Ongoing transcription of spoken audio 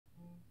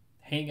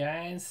Hey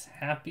guys,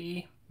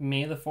 happy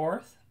May the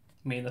 4th.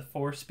 May the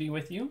Force be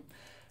with you.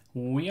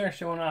 We are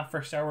showing off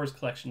our Star Wars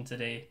collection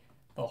today.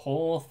 The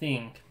whole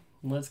thing.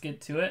 Let's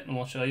get to it and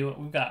we'll show you what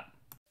we've got.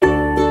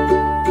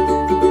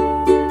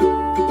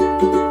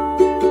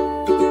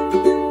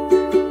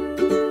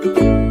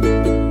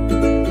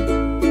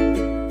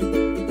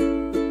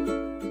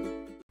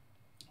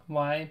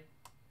 Why,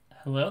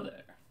 hello there.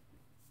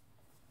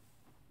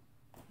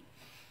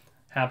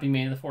 Happy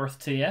May the 4th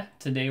to you.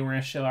 Today we're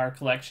going to show our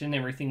collection,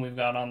 everything we've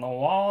got on the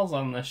walls,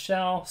 on the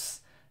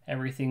shelves,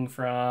 everything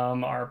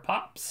from our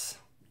pops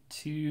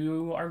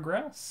to our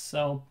grails.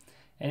 So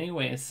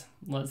anyways,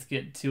 let's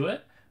get to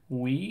it.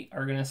 We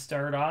are going to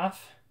start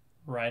off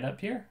right up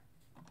here.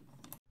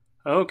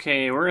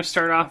 Okay, we're going to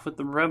start off with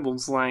the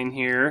Rebels line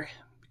here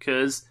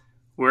because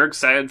we're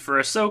excited for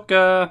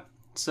Ahsoka.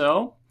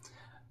 So,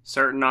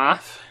 starting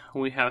off,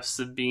 we have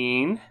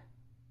Sabine.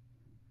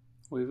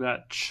 We've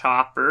got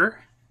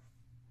Chopper.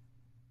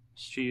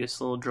 Mischievous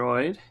little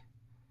droid.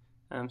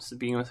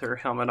 Sabine with her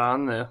helmet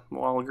on, the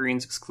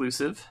Walgreens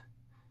exclusive.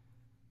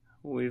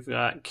 We've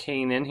got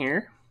Kanan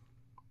here.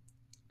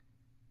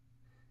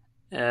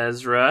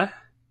 Ezra,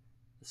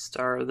 the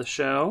star of the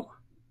show.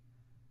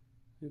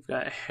 We've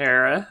got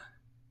Hera.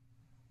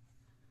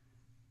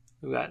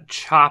 We've got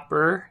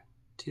Chopper,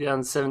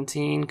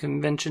 2017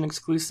 convention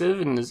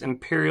exclusive in his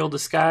Imperial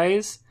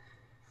disguise.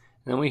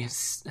 And then we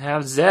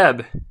have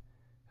Zeb,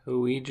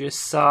 who we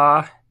just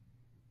saw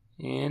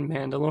in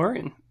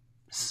Mandalorian.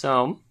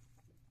 So,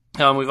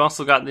 we've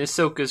also got the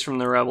Ahsokas from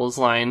the Rebels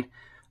line,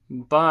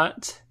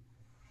 but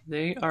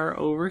they are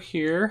over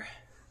here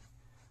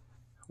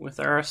with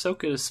our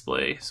Ahsoka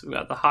display. So we've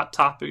got the Hot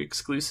Topic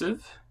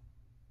exclusive.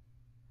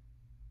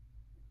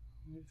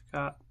 We've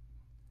got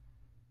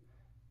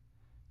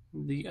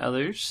the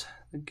others,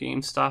 the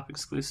GameStop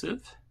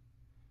exclusive,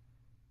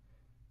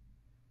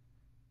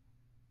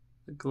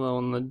 the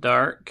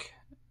glow-in-the-dark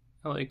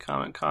LA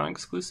Comic Con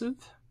exclusive.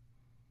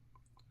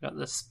 Got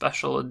the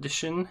special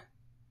edition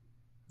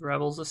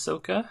Rebels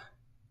Ahsoka.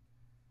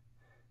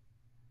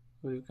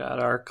 We've got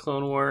our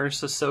Clone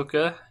Wars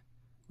Ahsoka.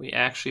 We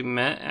actually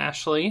met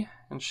Ashley,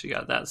 and she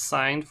got that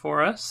signed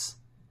for us.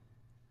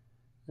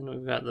 Then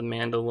we've got the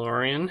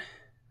Mandalorian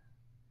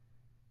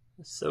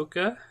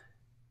Ahsoka,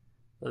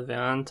 the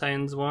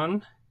Valentine's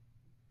one,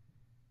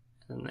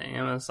 and the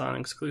Amazon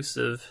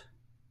exclusive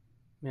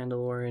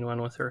Mandalorian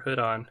one with her hood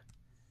on.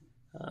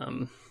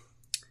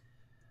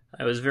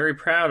 I was very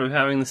proud of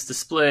having this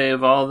display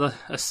of all the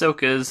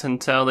Ahsokas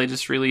until they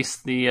just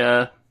released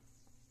the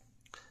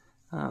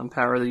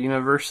Power of the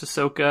Universe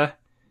Ahsoka,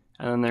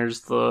 and then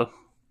there's the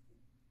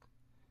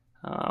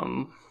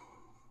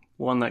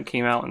one that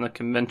came out in the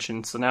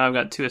convention. So now I've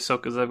got two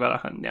Ahsokas I've got to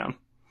hunt down.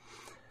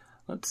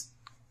 Let's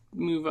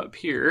move up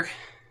here.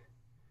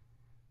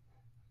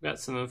 We've got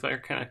some of our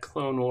kind of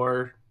Clone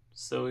War.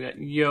 So we got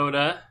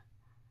Yoda.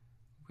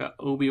 We've got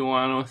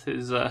Obi-Wan with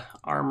his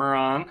armor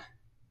on.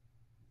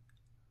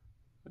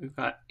 We've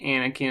got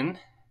Anakin.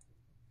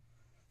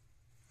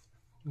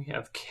 We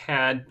have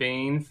Cad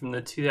Bane from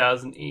the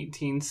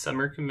 2018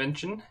 Summer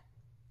Convention.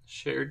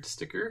 Shared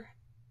sticker.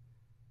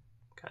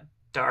 Got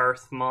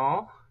Darth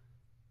Maul.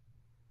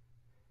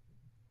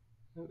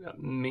 We've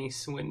got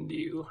Mace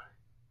Windu.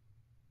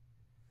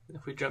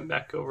 If we jump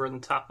back over on the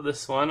top of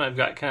this one, I've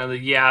got kind of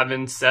the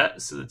Yavin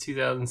set. So the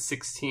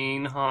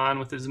 2016 Han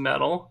with his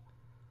medal.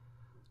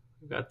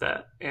 We've got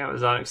that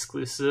Amazon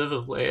exclusive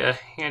of Leia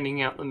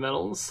handing out the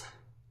medals.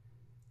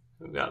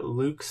 We've got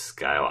Luke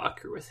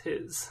Skywalker with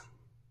his.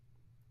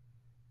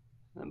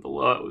 And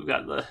below it, we've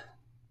got the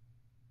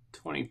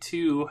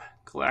 22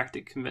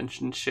 Galactic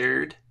Convention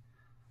shared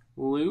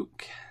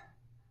Luke.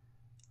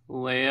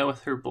 Leia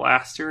with her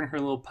blaster and her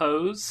little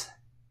pose.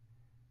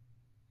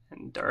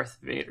 And Darth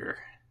Vader.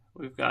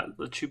 We've got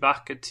the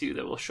Chewbacca too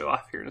that we'll show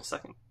off here in a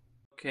second.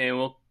 Okay,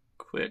 well,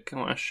 quick, I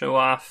want to show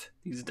off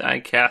these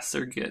die casts.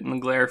 They're getting the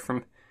glare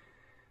from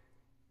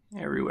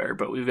everywhere,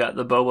 but we've got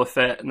the Boba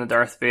Fett and the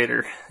Darth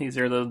Vader. These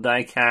are the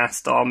die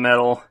cast, all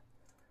metal,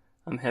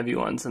 heavy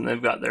ones, and they've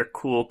got their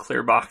cool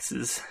clear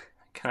boxes.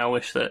 I kind of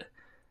wish that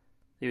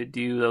they would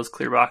do those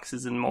clear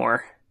boxes and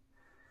more.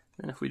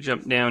 And if we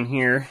jump down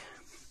here,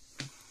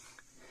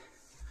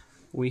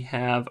 we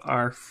have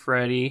our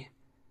Freddy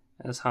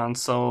as Han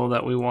Solo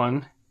that we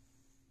won.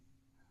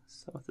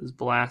 So with his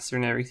blaster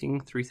and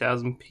everything,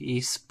 3,000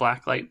 piece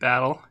blacklight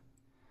battle.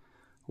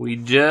 We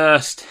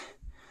just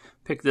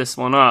pick this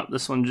one up.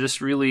 This one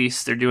just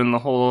released. They're doing the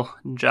whole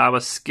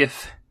Jabba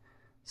skiff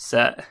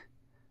set.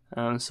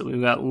 So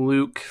we've got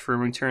Luke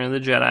from Return of the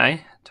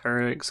Jedi,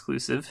 Target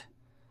exclusive,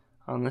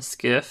 on the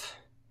skiff.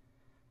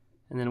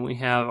 And then we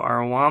have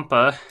our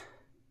Wampa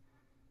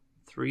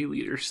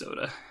 3-liter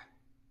soda.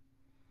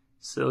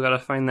 Still gotta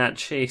find that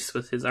Chase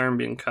with his arm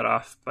being cut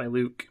off by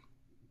Luke.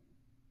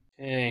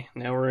 Okay,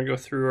 now we're gonna go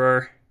through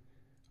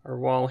our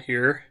wall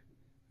here.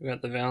 We've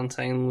got the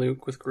Valentine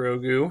Luke with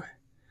Grogu.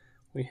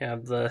 We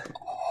have the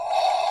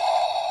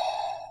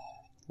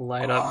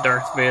light up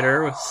Darth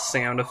Vader with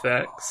sound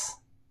effects.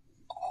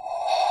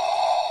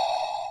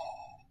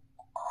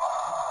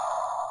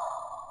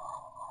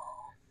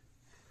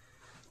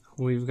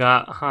 We've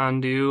got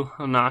Hondu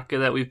Onaka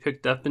that we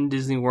picked up in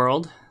Disney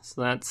World.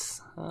 So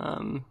that's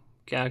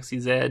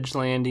Galaxy's Edge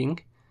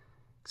Landing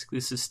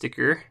exclusive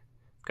sticker.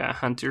 Got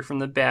Hunter from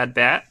the Bad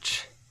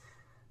Batch.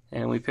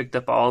 And we picked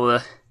up all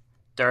the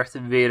Darth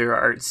Vader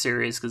art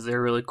series because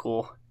they're really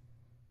cool.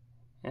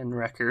 And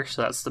Wrecker,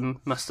 so that's the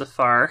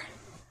Mustafar.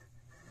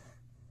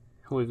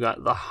 We've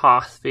got the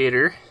Hoth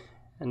Vader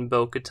and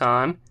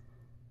Bo-Katan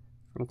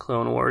from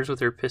Clone Wars with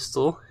her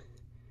pistol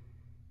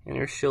and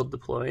her shield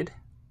deployed.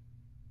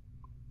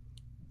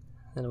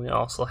 Then we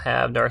also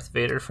have Darth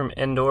Vader from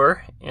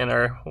Endor and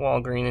our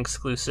Walgreen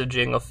exclusive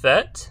Jango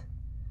Fett.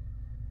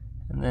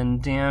 And then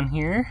down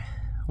here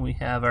we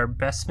have our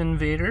Bespin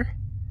Vader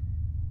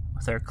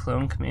with our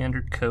Clone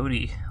Commander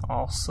Cody,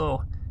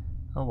 also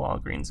a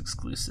Walgreens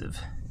exclusive.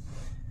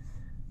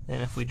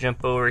 And if we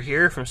jump over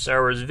here from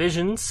Star Wars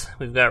Visions,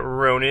 we've got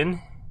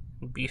Ronin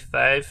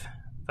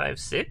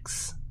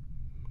B556.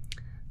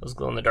 Those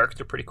glow in the dark,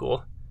 they're pretty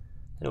cool.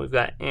 And we've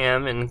got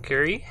Am and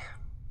Curry.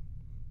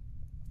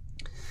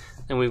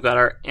 Then we've got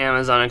our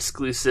Amazon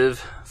exclusive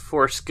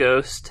Force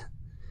Ghost,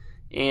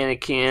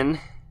 Anakin,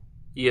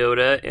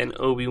 Yoda, and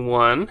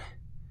Obi-Wan.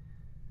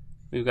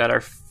 We've got our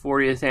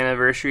 40th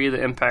anniversary of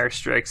The Empire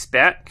Strikes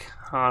Back,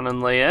 Han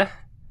and Leia,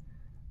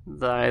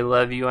 the I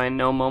Love You, I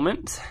Know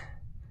moment.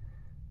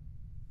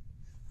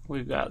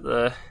 We've got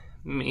the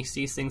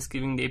Macy's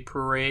Thanksgiving Day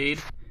Parade,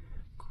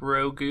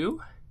 Grogu.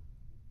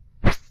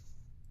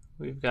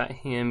 We've got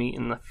him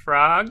eating the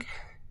frog.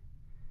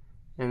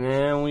 And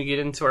then we get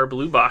into our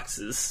blue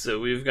boxes. So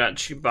we've got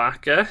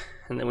Chewbacca,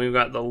 and then we've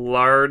got the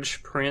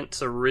large print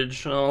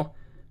original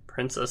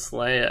Princess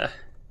Leia.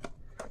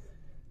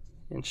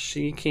 And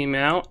she came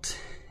out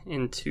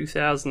in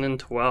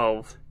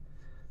 2012.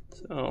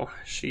 So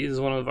she's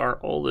one of our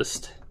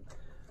oldest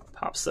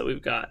pops that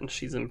we've got, and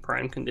she's in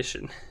prime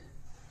condition.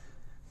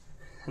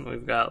 And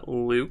we've got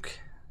Luke,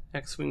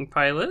 X-Wing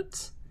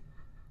pilot.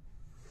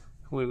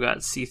 We've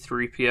got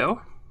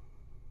C-3PO.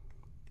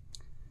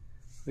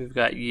 We've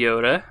got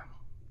Yoda.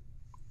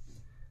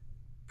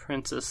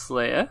 Princess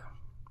Leia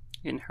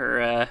in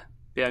her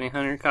bounty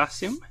hunter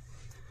costume.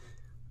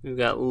 We've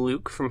got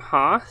Luke from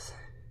Hoth.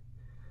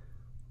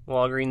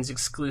 Walgreens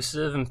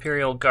exclusive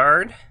Imperial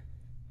Guard.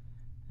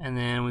 And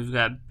then we've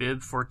got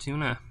Bib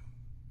Fortuna.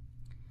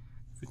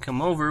 If we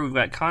come over, we've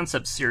got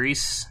Concept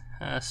Series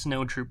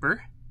Snow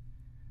Trooper.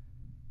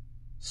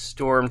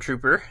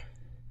 Stormtrooper,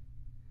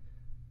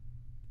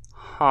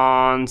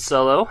 Han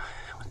Solo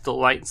with the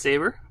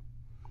lightsaber,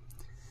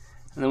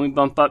 and then we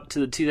bump up to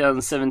the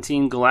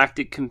 2017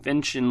 Galactic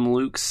Convention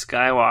Luke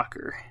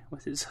Skywalker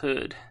with his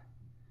hood.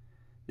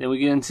 Then we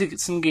get into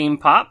some game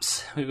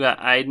pops. We've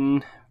got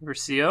Iden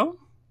Versio,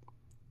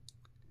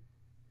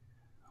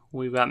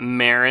 we've got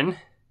Marin,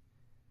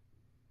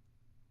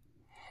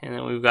 and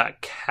then we've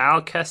got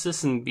Cal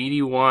Kestis and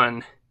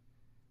BD1,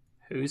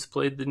 who's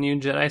played the new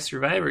Jedi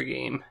Survivor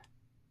game.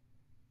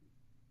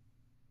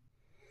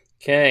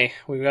 Okay,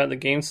 we've got the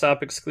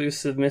GameStop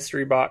exclusive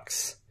mystery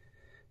box.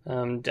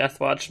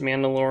 Deathwatch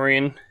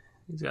Mandalorian.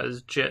 He's got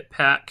his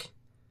jetpack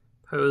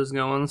pose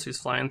going, so he's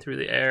flying through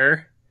the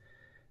air.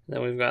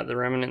 Then we've got the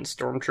Remnant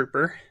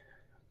Stormtrooper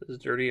with his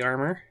dirty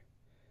armor.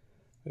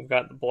 We've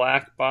got the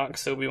black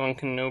box Obi-Wan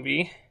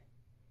Kenobi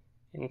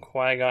and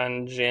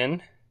Qui-Gon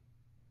Jinn.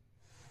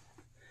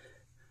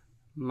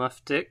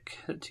 Muftik,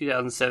 the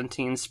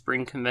 2017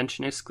 Spring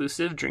Convention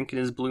exclusive, drinking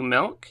his blue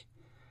milk.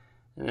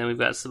 And then we've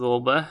got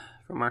Sebulba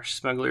from our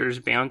Smuggler's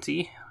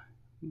Bounty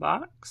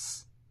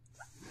box.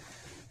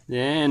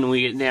 Then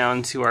we get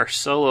down to our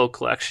solo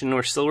collection.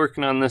 We're still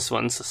working on this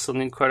one, so still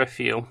need quite a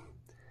few.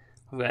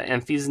 We've got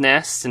Enfys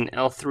Nest and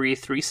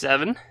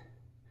L337.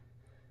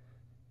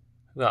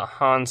 We've got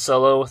Han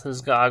Solo with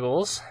his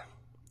goggles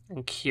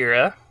and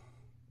Kira.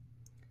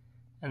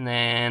 And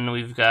then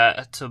we've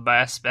got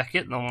Tobias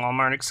Beckett, the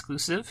Walmart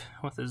exclusive,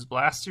 with his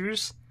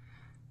blasters.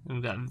 And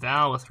we've got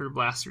Val with her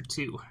blaster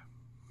too.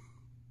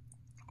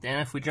 Then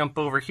if we jump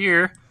over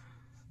here,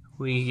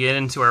 we get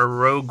into our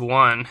Rogue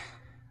One.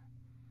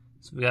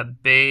 So we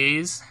got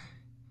Baze,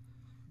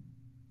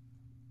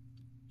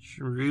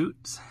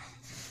 Shroot,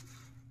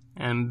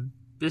 and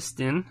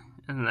Biston,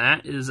 and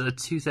that is a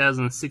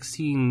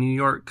 2016 New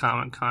York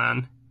Comic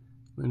Con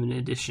limited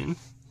edition.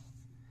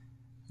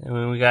 And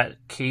then we got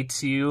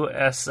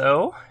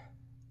K2SO.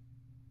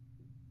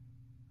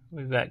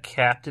 We've got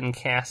Captain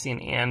Cassian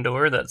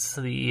Andor, that's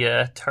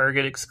the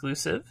Target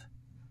exclusive.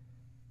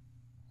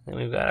 Then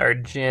we've got our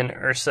Jyn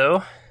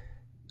Erso,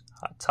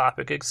 Hot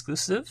Topic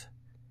exclusive.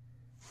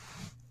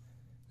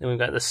 Then we've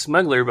got the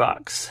Smuggler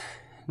box,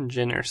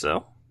 Jyn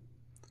Erso.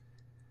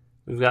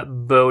 We've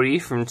got Bodhi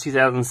from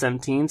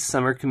 2017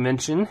 Summer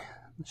Convention,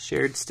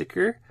 shared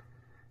sticker.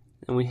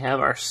 And we have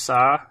our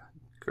Saw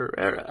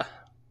Gerrera.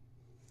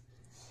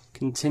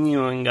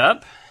 Continuing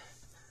up,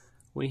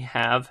 we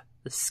have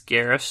the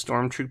Scarif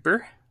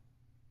Stormtrooper.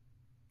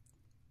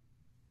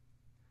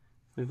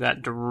 We've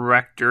got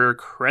Director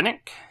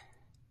Krennic.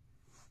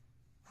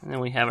 And then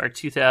we have our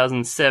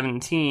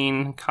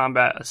 2017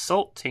 Combat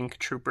Assault Tank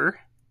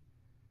Trooper.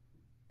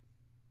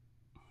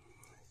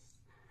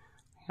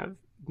 have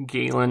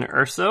Galen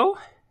Erso,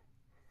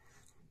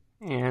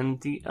 and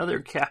the other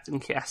Captain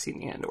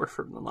Cassian Andor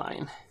from the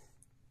line.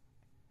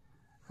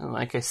 And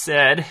like I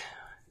said,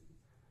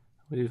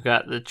 we've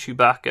got the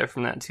Chewbacca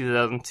from that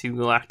 2002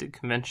 Galactic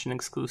Convention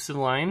exclusive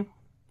line.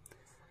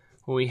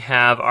 We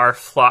have our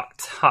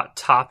Flocked Hot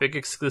Topic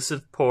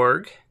exclusive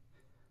Porg,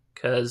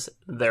 because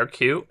they're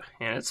cute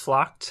and it's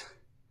flocked.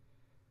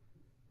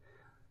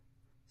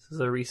 This is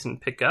a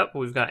recent pickup.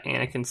 We've got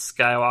Anakin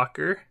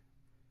Skywalker,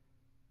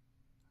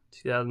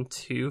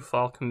 2002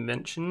 Fall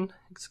Convention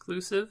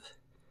exclusive.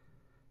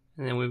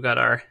 And then we've got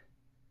our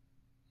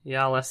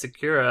Yala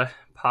Sakura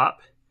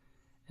Pop.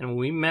 And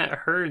we met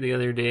her the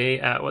other day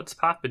at What's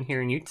Poppin'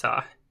 here in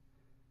Utah.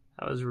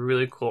 That was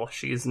really cool.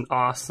 She's an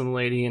awesome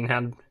lady and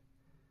had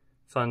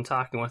fun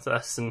talking with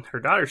us. And her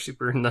daughter's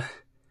super into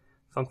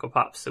Funko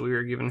Pops, so we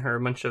were giving her a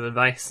bunch of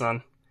advice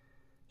on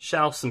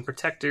shelves and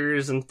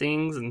protectors and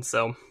things. And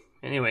so,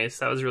 anyways,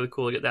 that was really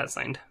cool to get that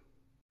signed.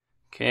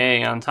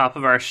 Okay, on top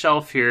of our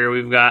shelf here,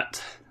 we've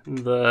got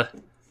the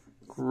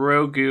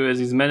Grogu as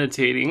he's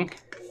meditating.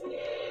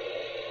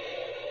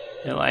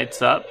 It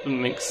lights up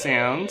and makes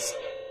sounds.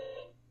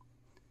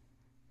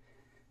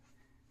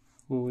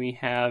 We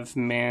have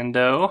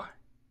Mando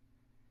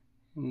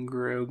and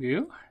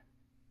Grogu.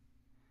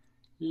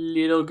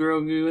 Little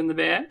Grogu in the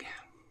bag.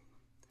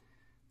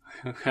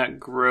 We've got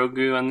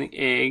Grogu on the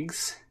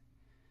eggs.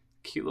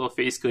 Cute little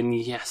face going,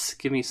 yes,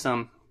 give me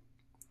some.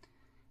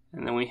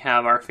 And then we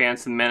have our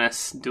Phantom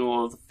Menace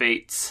Duel of the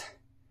Fates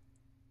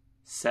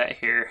set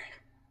here.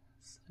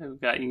 So we've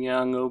got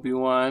young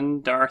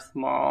Obi-Wan, Darth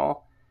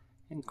Maul,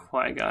 and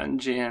Qui-Gon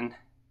Jinn.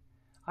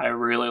 I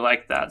really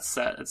like that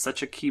set. It's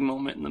such a key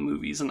moment in the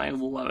movies, and I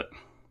love it.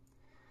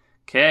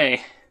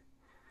 Okay,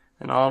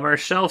 and all of our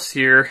shelves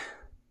here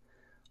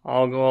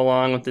all go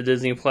along with the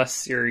Disney Plus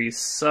series.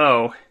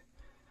 So,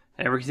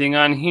 everything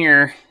on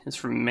here is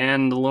from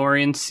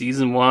Mandalorian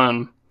Season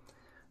 1.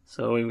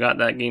 So we've got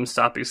that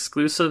GameStop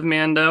exclusive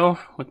Mando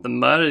with the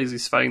mud as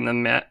he's fighting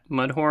the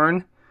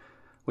Mudhorn.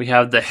 We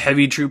have the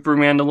Heavy Trooper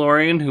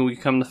Mandalorian, who we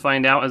come to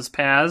find out as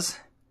Paz.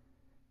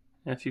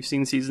 If you've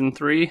seen Season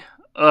 3,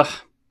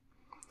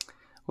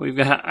 We've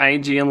got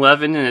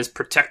IG-11 in his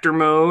Protector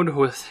mode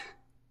with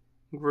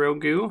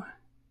Grogu.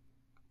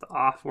 The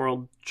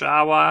Off-World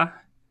Jawa.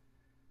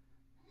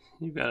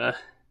 You've got a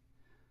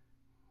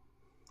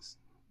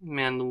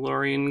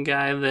Mandalorian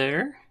guy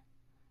there.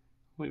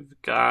 We've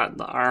got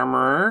the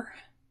Armorer,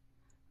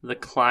 the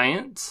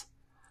Client,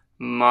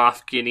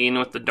 Moff Gideon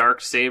with the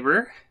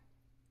Darksaber.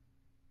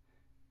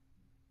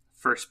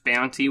 First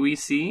bounty we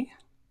see.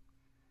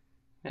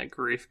 Got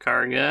Greef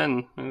Karga,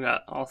 and we've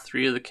got all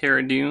three of the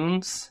Cara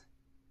Dunes.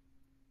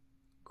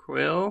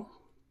 Quill.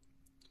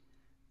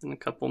 And a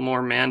couple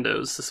more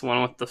Mandos. This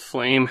one with the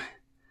flame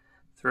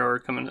thrower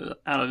coming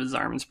out of his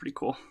arm is pretty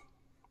cool.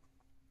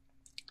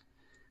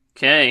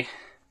 Okay.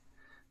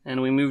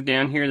 And we move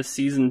down here to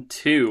Season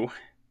 2.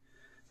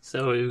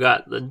 So we've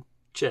got the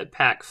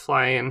jetpack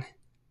flying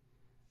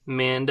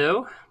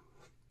Mando.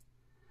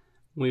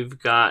 We've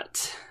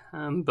got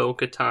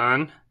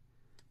Bo-Katan.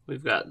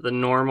 We've got the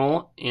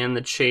normal and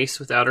the chase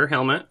without her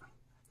helmet.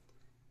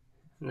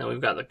 And then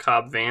we've got the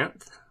Cobb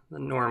Vanth, the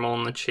normal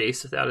and the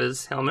chase without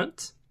his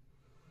helmet.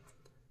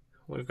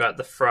 We've got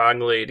the Frog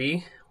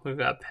Lady. We've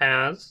got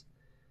Paz.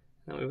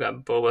 And we've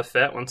got Boba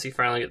Fett once he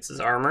finally gets his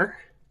armor.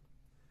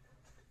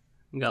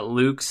 We've got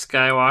Luke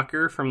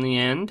Skywalker from the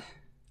end.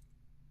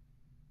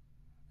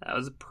 That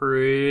was a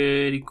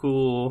pretty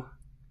cool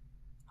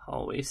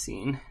hallway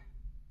scene.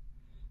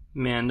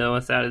 Mando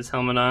without his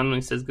helmet on when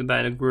he says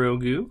goodbye to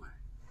Grogu.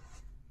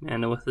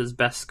 Mando with his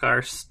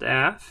Beskar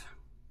staff.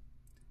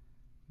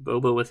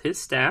 Boba with his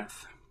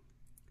staff.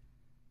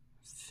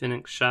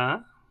 Fennec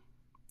Shah.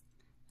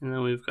 And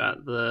then we've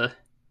got the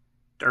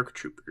Dark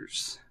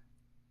Troopers.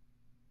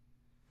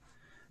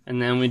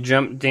 And then we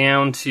jump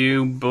down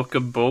to Book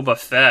of Boba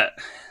Fett.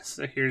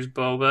 So here's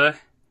Boba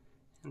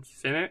and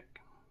Fennec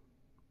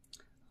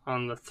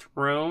on the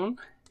throne.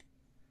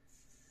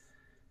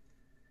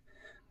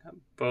 Got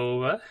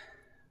Boba,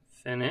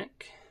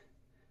 Fennec,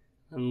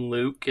 and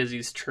Luke as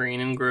he's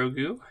training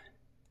Grogu.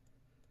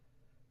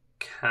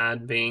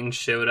 Cad Bane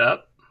showed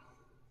up.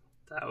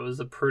 That was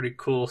a pretty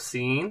cool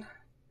scene.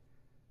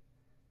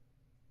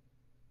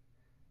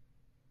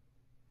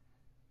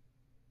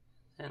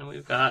 And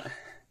we've got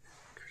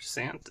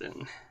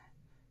Chrysanthemum.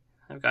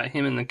 I've got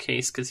him in the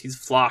case because he's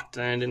flocked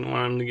and I didn't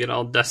want him to get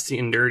all dusty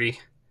and dirty.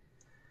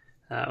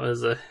 That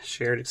was a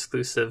shared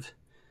exclusive.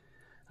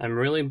 I'm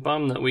really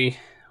bummed that we've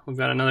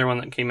got another one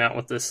that came out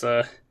with this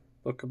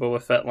Book of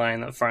Boba Fett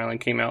line that finally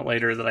came out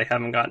later that I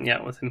haven't gotten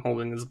yet with him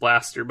holding his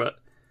blaster, but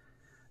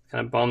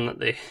kind of bummed that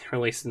they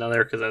released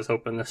another because I was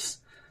hoping this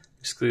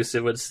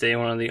exclusive would stay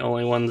one of the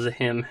only ones of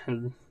him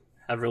and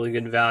have really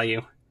good value.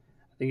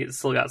 I think it's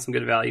still got some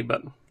good value,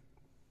 but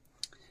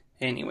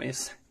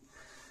anyways.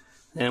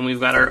 Then we've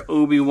got our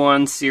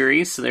Obi-Wan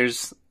series. So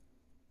there's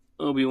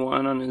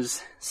Obi-Wan on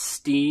his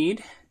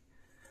steed.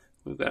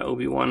 We've got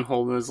Obi-Wan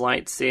holding his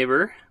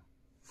lightsaber.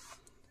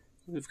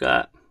 We've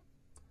got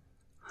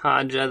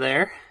Haja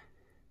there.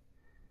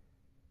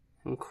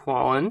 and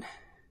Quallen,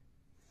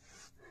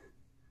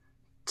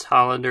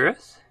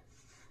 Taladrath.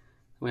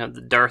 We have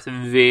the Darth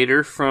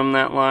Vader from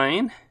that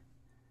line.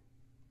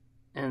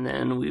 And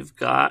then we've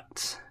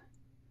got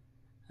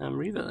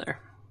Riva there.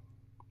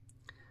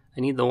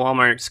 I need the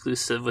Walmart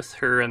exclusive with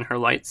her and her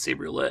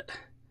lightsaber lit.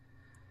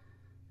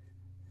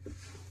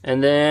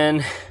 And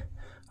then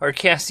our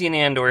Cassian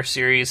Andor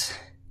series.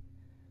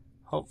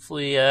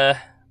 Hopefully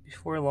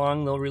before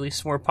long they'll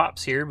release more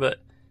pops here, but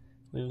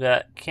we've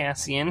got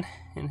Cassian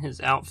in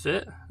his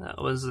outfit.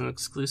 That was an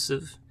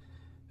exclusive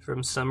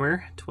from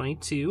summer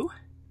 22.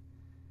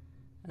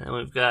 And then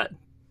we've got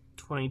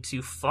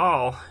 22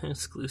 fall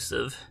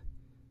exclusive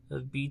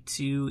of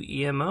B2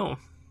 EMO.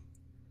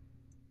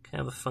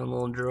 Kind of a fun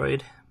little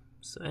droid.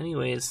 So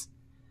anyways,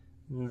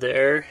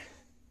 there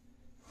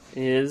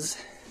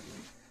is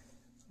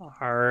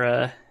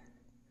our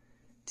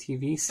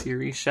TV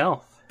series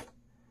shelf.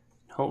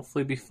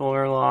 Hopefully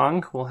before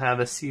long we'll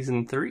have a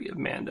season 3 of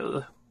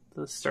Mando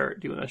to start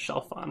doing a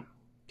shelf on.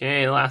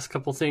 Okay, the last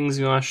couple things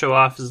we want to show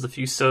off is the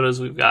few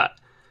sodas we've got.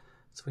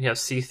 So we have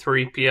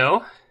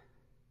C-3PO.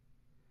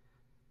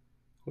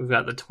 We've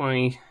got the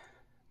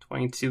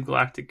 2022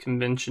 Galactic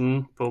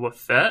Convention Boba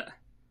Fett,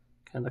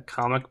 kind of the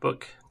comic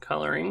book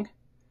coloring.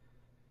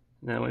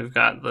 And then we've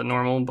got the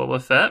normal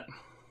Boba Fett.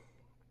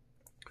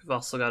 We've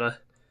also got a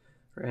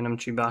random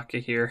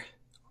Chewbacca here.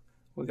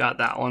 We got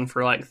that one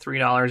for like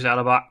 $3 out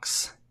of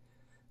box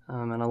at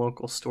a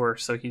local store.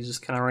 So he's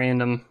just kind of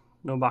random,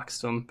 no box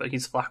to him, but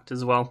he's flocked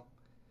as well.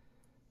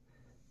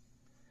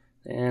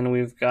 And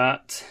we've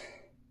got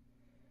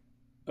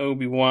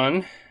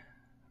Obi-Wan.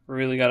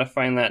 Really got to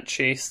find that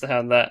chase to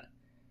have that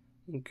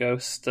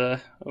ghost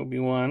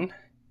Obi-Wan.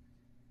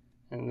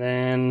 And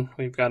then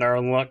we've got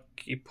our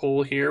lucky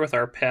pull here with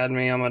our Padme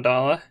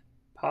Amidala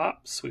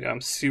pops. We got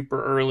them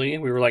super early.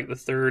 We were like the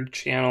 3rd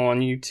channel on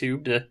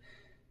YouTube to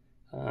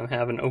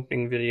have an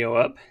opening video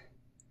up.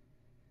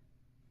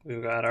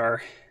 We've got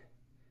our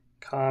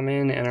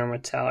common and our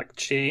metallic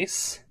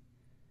chase.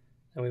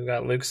 And we've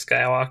got Luke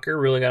Skywalker.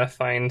 Really got to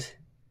find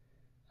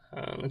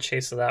the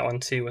chase of that one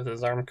too with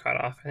his arm cut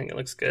off. I think it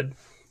looks good.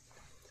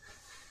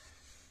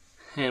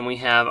 And we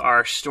have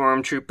our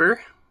Stormtrooper.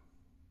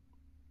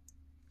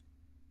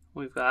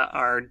 We've got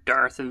our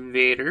Darth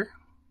Vader.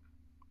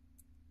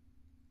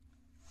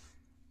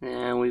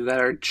 And we've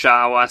got our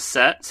Jawa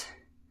set.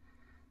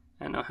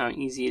 I don't know how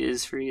easy it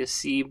is for you to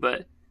see,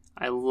 but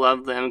I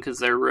love them because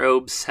their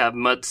robes have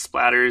mud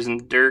splatters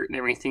and dirt and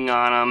everything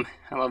on them.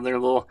 I love their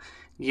little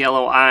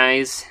yellow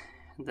eyes.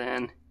 And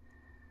then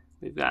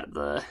we've got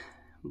the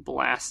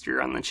blaster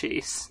on the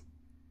chase.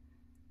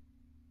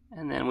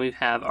 And then we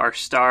have our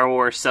Star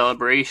Wars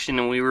Celebration,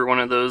 and we were one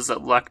of those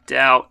that lucked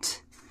out.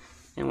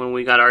 And when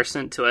we got ours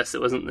sent to us,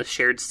 it wasn't the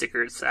shared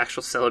sticker, it's the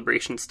actual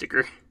Celebration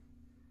sticker.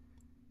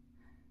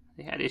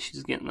 They had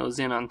issues getting those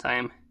in on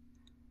time.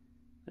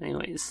 But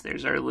anyways,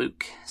 there's our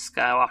Luke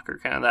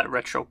Skywalker, kind of that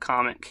retro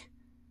comic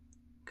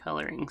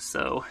coloring.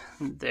 So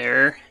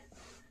there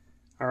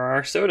are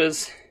our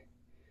sodas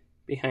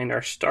behind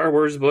our Star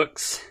Wars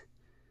books,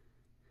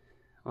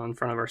 on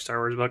front of our Star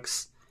Wars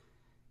books,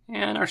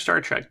 and our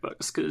Star Trek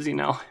books, because, you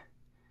know,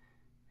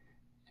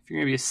 if you're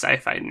going to be a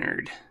sci-fi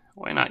nerd,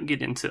 why not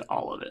get into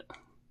all of it?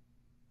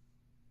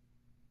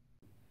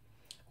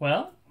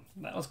 Well,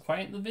 that was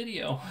quite the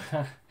video.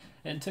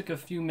 It took a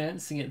few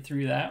minutes to get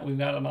through that. We've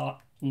got a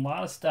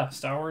lot of stuff.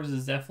 Star Wars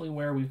is definitely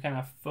where we've kind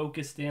of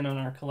focused in on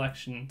our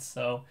collection.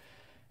 So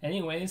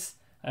anyways,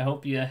 I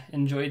hope you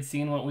enjoyed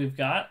seeing what we've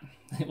got.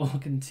 It will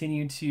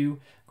continue to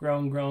grow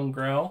and grow and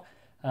grow.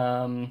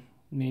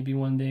 Maybe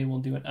one day we'll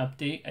do an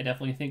update. I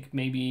definitely think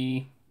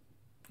maybe,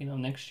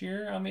 next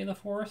year on May the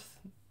 4th,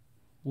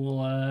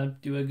 we'll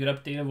do a good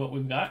update of what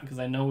we've got, because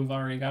I know we've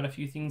already got a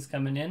few things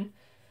coming in.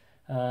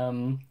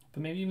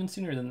 But maybe even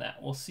sooner than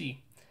that. We'll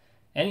see.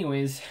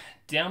 Anyways,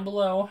 down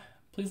below,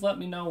 please let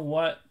me know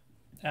what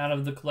out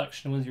of the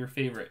collection was your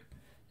favorite.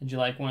 Did you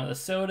like one of the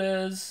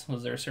sodas?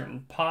 Was there a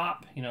certain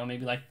pop?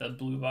 Maybe like the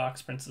blue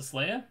box Princess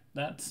Leia?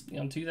 That's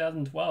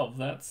 2012.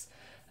 That's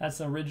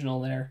the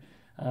original there.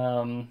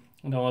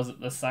 Was it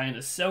the signed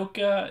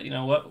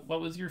Ahsoka?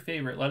 What was your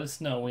favorite? Let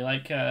us know. We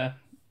like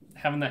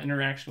having that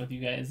interaction with you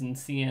guys and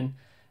seeing,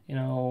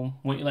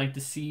 what you like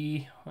to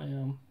see,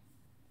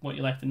 what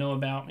you like to know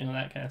about,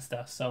 that kind of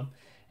stuff. So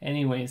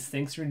anyways,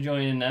 thanks for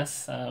joining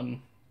us.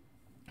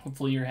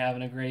 Hopefully you're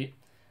having a great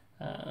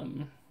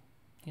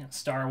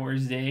Star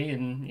Wars day,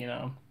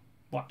 and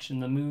watching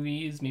the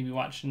movies, maybe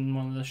watching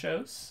one of the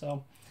shows.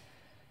 So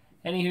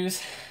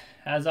anywho's,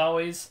 as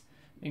always,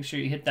 make sure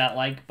you hit that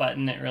like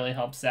button. It really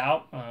helps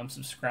out.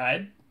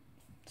 Subscribers,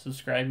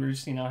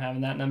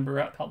 having that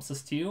number up helps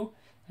us too.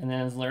 And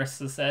then, as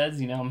Larissa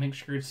says, make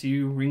sure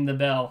to ring the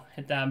bell,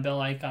 hit that bell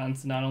icon,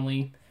 so not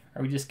only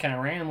are we just kind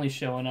of randomly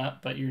showing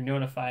up, but you're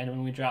notified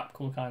when we drop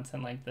cool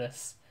content like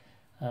this.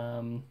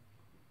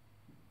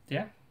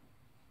 Yeah.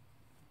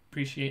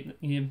 Appreciate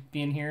you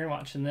being here and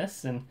watching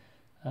this, and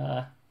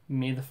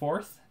may the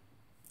 4th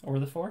or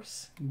the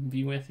Force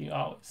be with you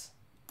always.